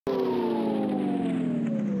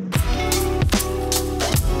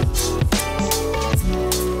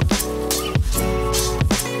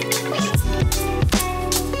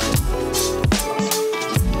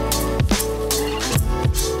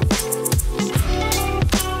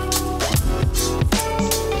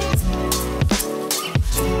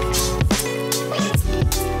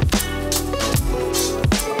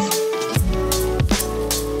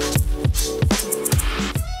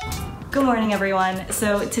everyone.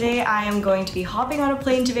 So today I am going to be hopping on a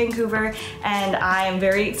plane to Vancouver, and I am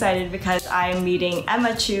very excited because I am meeting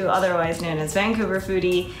Emma Chu, otherwise known as Vancouver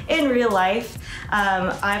Foodie, in real life.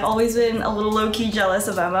 I've always been a little low-key jealous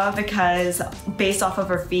of Emma because based off of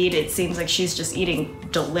her feed, it seems like she's just eating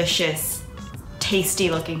delicious, tasty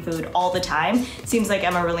looking food all the time. Seems like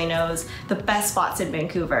Emma really knows the best spots in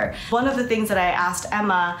Vancouver. One of the things that I asked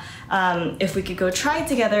Emma if we could go try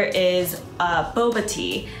together is boba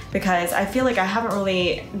tea, because I feel like I haven't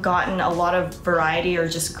really gotten a lot of variety or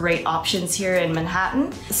just great options here in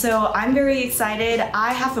Manhattan. So I'm very excited.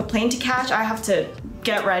 I have a plane to catch. I have to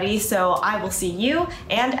get ready, so I will see you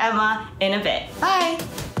and Emma in a bit. Bye!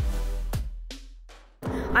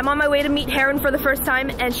 I'm on my way to meet Heron for the first time,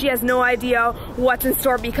 and she has no idea what's in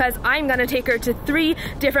store because I'm gonna take her to 3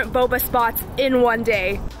 different boba spots in one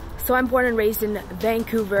day. So I'm born and raised in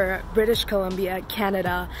Vancouver, British Columbia,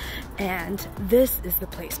 Canada, and this is the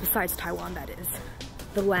place, besides Taiwan that is,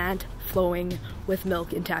 the land flowing with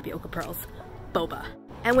milk and tapioca pearls, boba.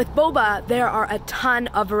 And with boba, there are a ton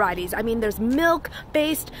of varieties. I mean, there's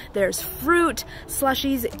milk-based, there's fruit,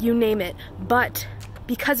 slushies, you name it, but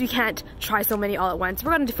because we can't try so many all at once,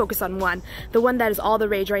 we're going to focus on one, the one that is all the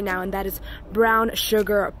rage right now, and that is brown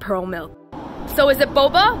sugar pearl milk. So is it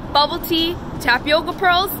boba, bubble tea, tapioca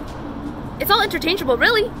pearls? It's all interchangeable,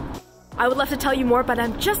 really. I would love to tell you more, but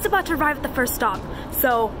I'm just about to arrive at the first stop,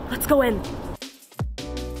 so let's go in.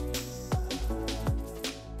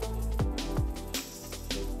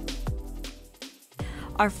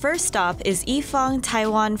 Our first stop is Yifang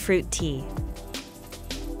Taiwan Fruit Tea.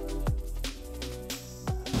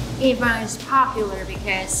 Yifang is popular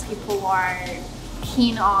because people are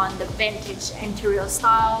keen on the vintage interior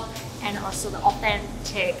style and also the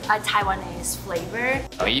authentic Taiwanese flavor.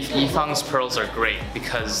 Yifang's pearls are great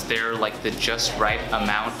because they're like the just right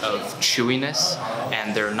amount of chewiness,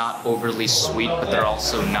 and they're not overly sweet, but they're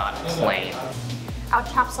also not plain. Our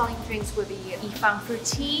top selling drinks will be Yifang fruit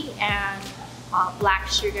tea and black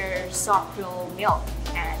sugar soft pearl milk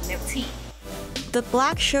and milk tea. The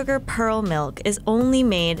black sugar pearl milk is only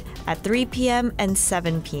made at 3 p.m. and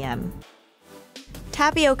 7 p.m.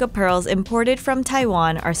 Tapioca pearls imported from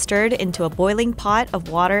Taiwan are stirred into a boiling pot of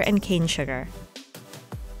water and cane sugar.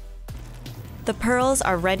 The pearls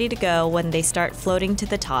are ready to go when they start floating to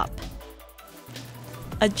the top.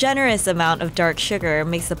 A generous amount of dark sugar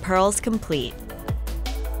makes the pearls complete.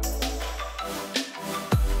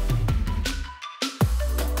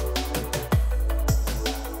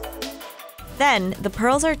 Then, the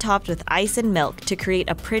pearls are topped with ice and milk to create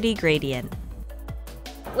a pretty gradient.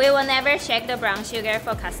 We will never shake the brown sugar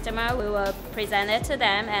for customer. We will present it to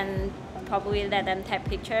them and probably let them take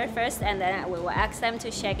picture first, and then we will ask them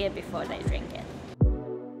to shake it before they drink it.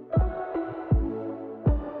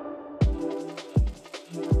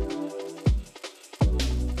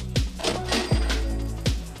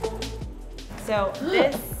 So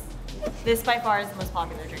this by far is the most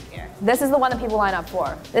popular drink here. This is the one that people line up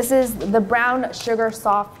for. This is the brown sugar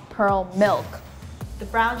soft pearl milk. The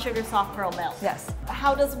brown sugar soft pearl milk. Yes.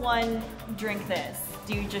 How does one drink this?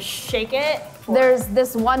 Do you just shake it? Or? There's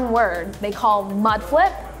this one word they call mud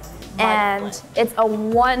flip, and it's a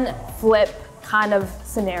one flip kind of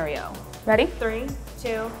scenario. Ready? 3, 2,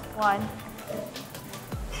 1.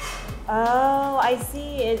 Oh, I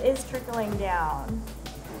see. It is trickling down.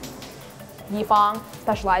 Yifang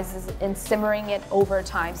specializes in simmering it over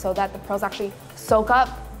time so that the pearls actually soak up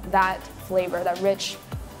that flavor, that rich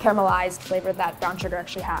caramelized flavor that brown sugar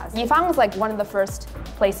actually has. Yifang was like one of the first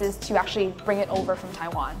places to actually bring it over from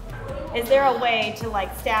Taiwan. Is there a way to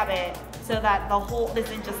like stab it so that the whole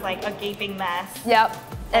isn't just like a gaping mess? Yep.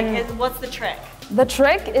 And what's the trick? The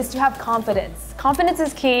trick is to have confidence. Confidence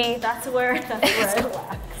is key. That's where it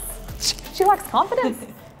lacks. She lacks confidence.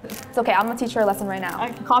 It's okay, I'm gonna teach her a lesson right now.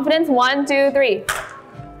 Okay. Confidence, 1, 2, 3.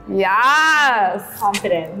 Yes!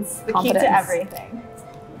 Confidence. The key to everything.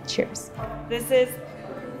 Cheers. This is,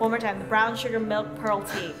 one more time, the brown sugar milk pearl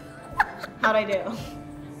tea. How'd I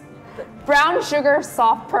do? Brown sugar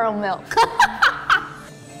soft pearl milk.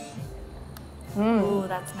 Ooh,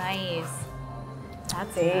 that's nice.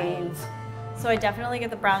 That's nice. So I definitely get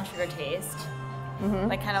the brown sugar taste.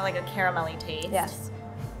 Like kind of like a caramelly taste. Yes.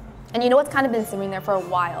 And you know it's kind of been simmering there for a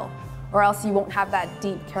while, or else you won't have that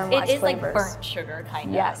deep caramelized flavors. It is like burnt sugar, kind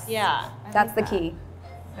of. Yes. Yeah. That's the key.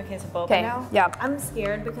 Okay, so boba now? Yeah. I'm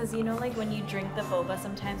scared because you know like when you drink the boba,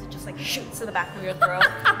 sometimes it just like shoots to the back of your throat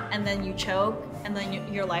and then you choke and then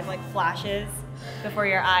your life like flashes before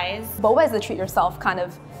your eyes. Boba is the treat yourself kind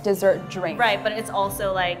of dessert drink. Right, but it's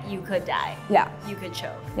also like you could die. Yeah. You could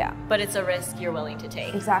choke. Yeah. But it's a risk you're willing to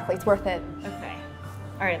take. Exactly, it's worth it. Okay.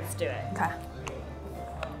 All right, let's do it. Okay.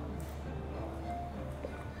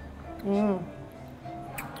 Oh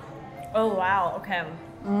wow, okay.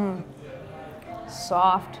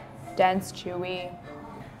 Soft, dense, chewy.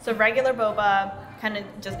 So regular boba kind of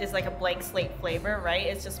just is like a blank slate flavor, right?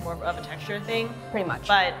 It's just more of a texture thing. Pretty much.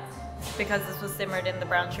 But because this was simmered in the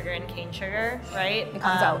brown sugar and cane sugar, right? It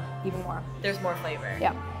comes out even more. There's more flavor.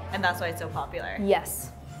 Yeah. And that's why it's so popular.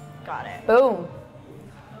 Yes. Got it. Boom.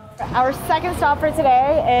 Our second stop for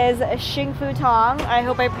today is Xing Fu Tong. I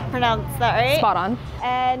hope I pronounced that right. Spot on.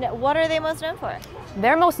 And what are they most known for?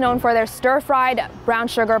 They're most known for their stir-fried brown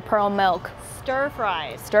sugar pearl milk.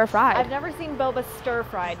 Stir-fried. Stir-fried. I've never seen boba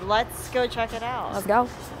stir-fried. Let's go check it out. Let's go.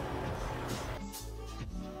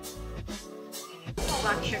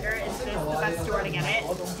 Black sugar, is this the best store to get it?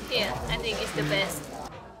 Yeah, I think it's the best.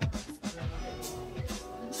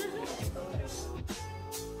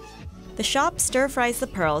 The shop stir-fries the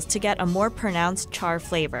pearls to get a more pronounced char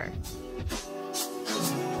flavor.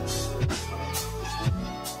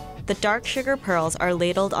 The dark sugar pearls are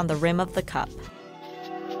ladled on the rim of the cup.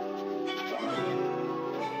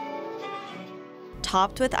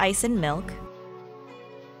 Topped with ice and milk,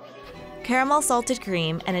 caramel salted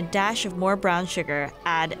cream and a dash of more brown sugar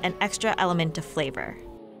add an extra element of flavor.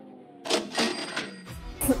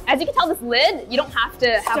 As you can tell, this lid, you don't have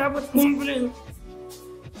to have... Start with confidence.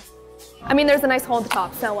 I mean, there's a nice hole at the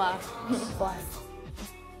top, so bless.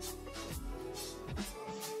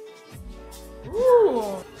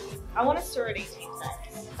 Ooh. I want to stir it 18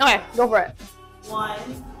 seconds. Okay, go for it. 1,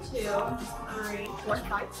 2, 3, 4,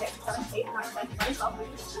 5, 6, 7, 8, 9, 10, 12,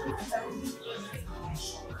 13, 14.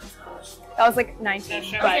 That was like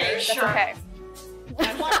 19, but that's sure. okay. I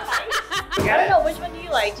don't know, which one do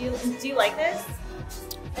you like? Do you like this?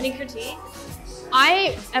 Any critique?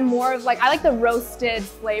 I am more of like, I like the roasted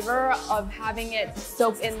flavor of having it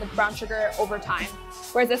soak in the brown sugar over time.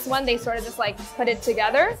 Whereas this one, they sort of just like put it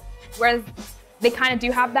together, whereas they kind of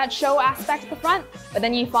do have that show aspect at the front, but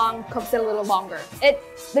then Yifang cooks it a little longer.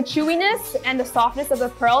 The chewiness and the softness of the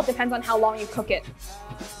pearl depends on how long you cook it.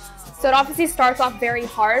 So it obviously starts off very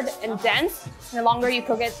hard and dense, and the longer you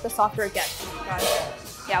cook it, the softer it gets. Got it.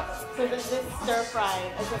 Yep. So this stir fry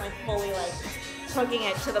isn't like fully like cooking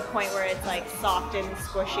it to the point where it's like soft and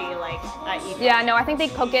squishy like at each. Yeah, no, I think they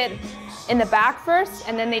cook it in the back first,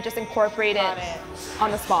 and then they just incorporate it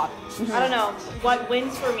on the spot. I don't know. What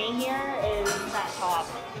wins for me here is that top.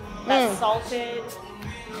 That salted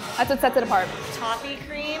That's what sets it apart. toffee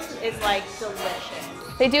cream is like delicious.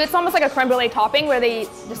 They do, it's almost like a creme brulee topping where they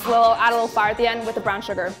just add a little fire at the end with the brown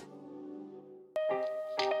sugar.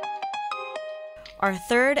 Our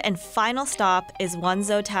third and final stop is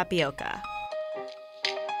Wonzo Tapioca.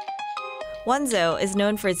 Wonzo is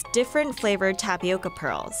known for its different flavored tapioca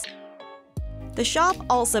pearls. The shop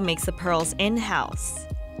also makes the pearls in-house.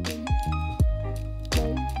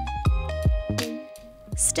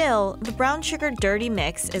 Still, the brown sugar dirty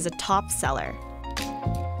mix is a top seller.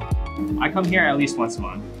 I come here at least once a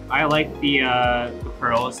month. I like the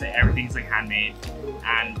pearls, that everything's like handmade,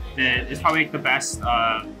 and it's probably like the best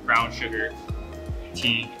brown sugar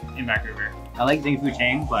tea in Vancouver. I like Xing Fu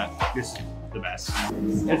Chang, but this is the best.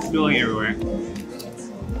 It's spilling everywhere.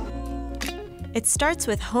 It starts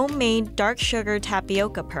with homemade dark sugar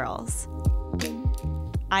tapioca pearls,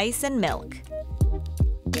 ice and milk.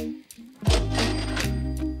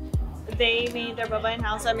 They made their boba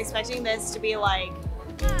in-house, so I'm expecting this to be like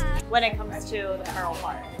when it comes to the pearl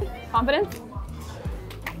part. Confidence?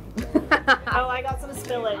 Oh, I got some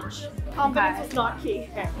spillage. Confidence is not key.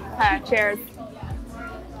 Okay, cheers.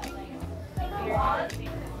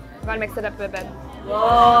 Gotta mix it up a bit.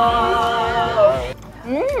 Whoa!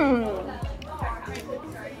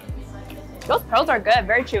 Those pearls are good,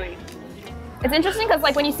 very chewy. It's interesting because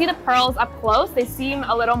like when you see the pearls up close, they seem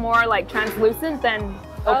a little more like translucent than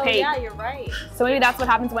opaque. Oh yeah, you're right. So maybe that's what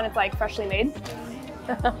happens when it's like freshly made.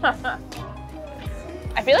 I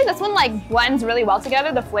feel like this one like blends really well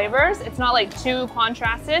together, the flavors. It's not like too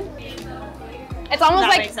contrasted. It's almost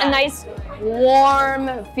like a nice,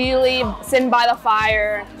 warm, feely, sit by the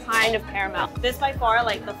fire kind of caramel. This by far,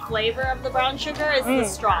 like the flavor of the brown sugar is the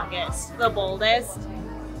strongest, the boldest.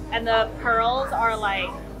 And the pearls are like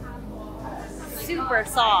super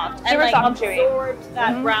soft and like absorbed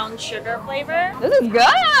that brown sugar flavor. This is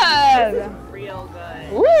good. This is real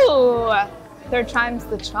good. Ooh, third time's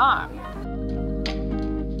the charm.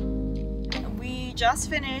 We just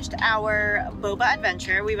finished our boba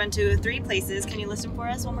adventure. We went to 3 places. Can you list them for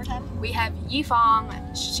us one more time? We have Yifang,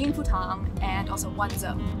 Xing Fu Tang, and also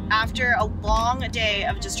Wonzo. After a long day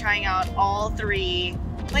of just trying out all 3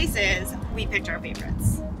 places, we picked our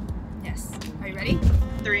favorites. Yes. Are you ready?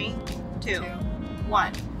 3, 2,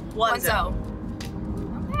 1. Wonzo.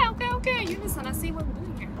 Okay. You listen. Let's see what we're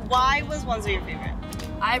doing here. Why was Onesie your favorite?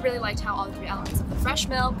 I really liked how all the three elements of the fresh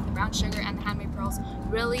milk, the brown sugar, and the handmade pearls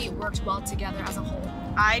really worked well together as a whole.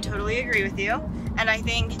 I totally agree with you. And I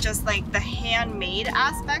think just like the handmade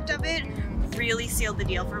aspect of it really sealed the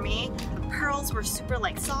deal for me. The pearls were super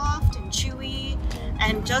like soft and chewy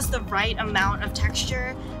and just the right amount of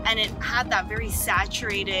texture, and it had that very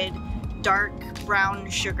saturated dark brown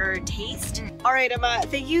sugar taste. All right, Emma,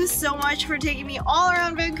 thank you so much for taking me all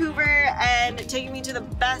around Vancouver and taking me to the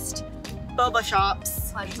best boba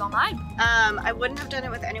shops. Pleasure's all mine. I wouldn't have done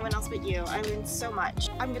it with anyone else but you. I learned so much.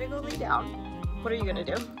 I'm gonna go lay down. What are you gonna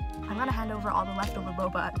do? I'm gonna hand over all the leftover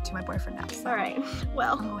boba to my boyfriend now. So all right,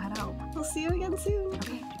 well, I'll go head out. we'll see you again soon.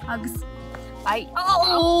 Okay, hugs. Bye.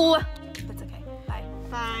 Oh! That's okay. Bye.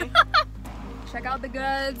 Bye. Check out the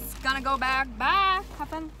goods. Gonna go back. Bye. Have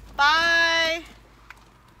fun. Bye.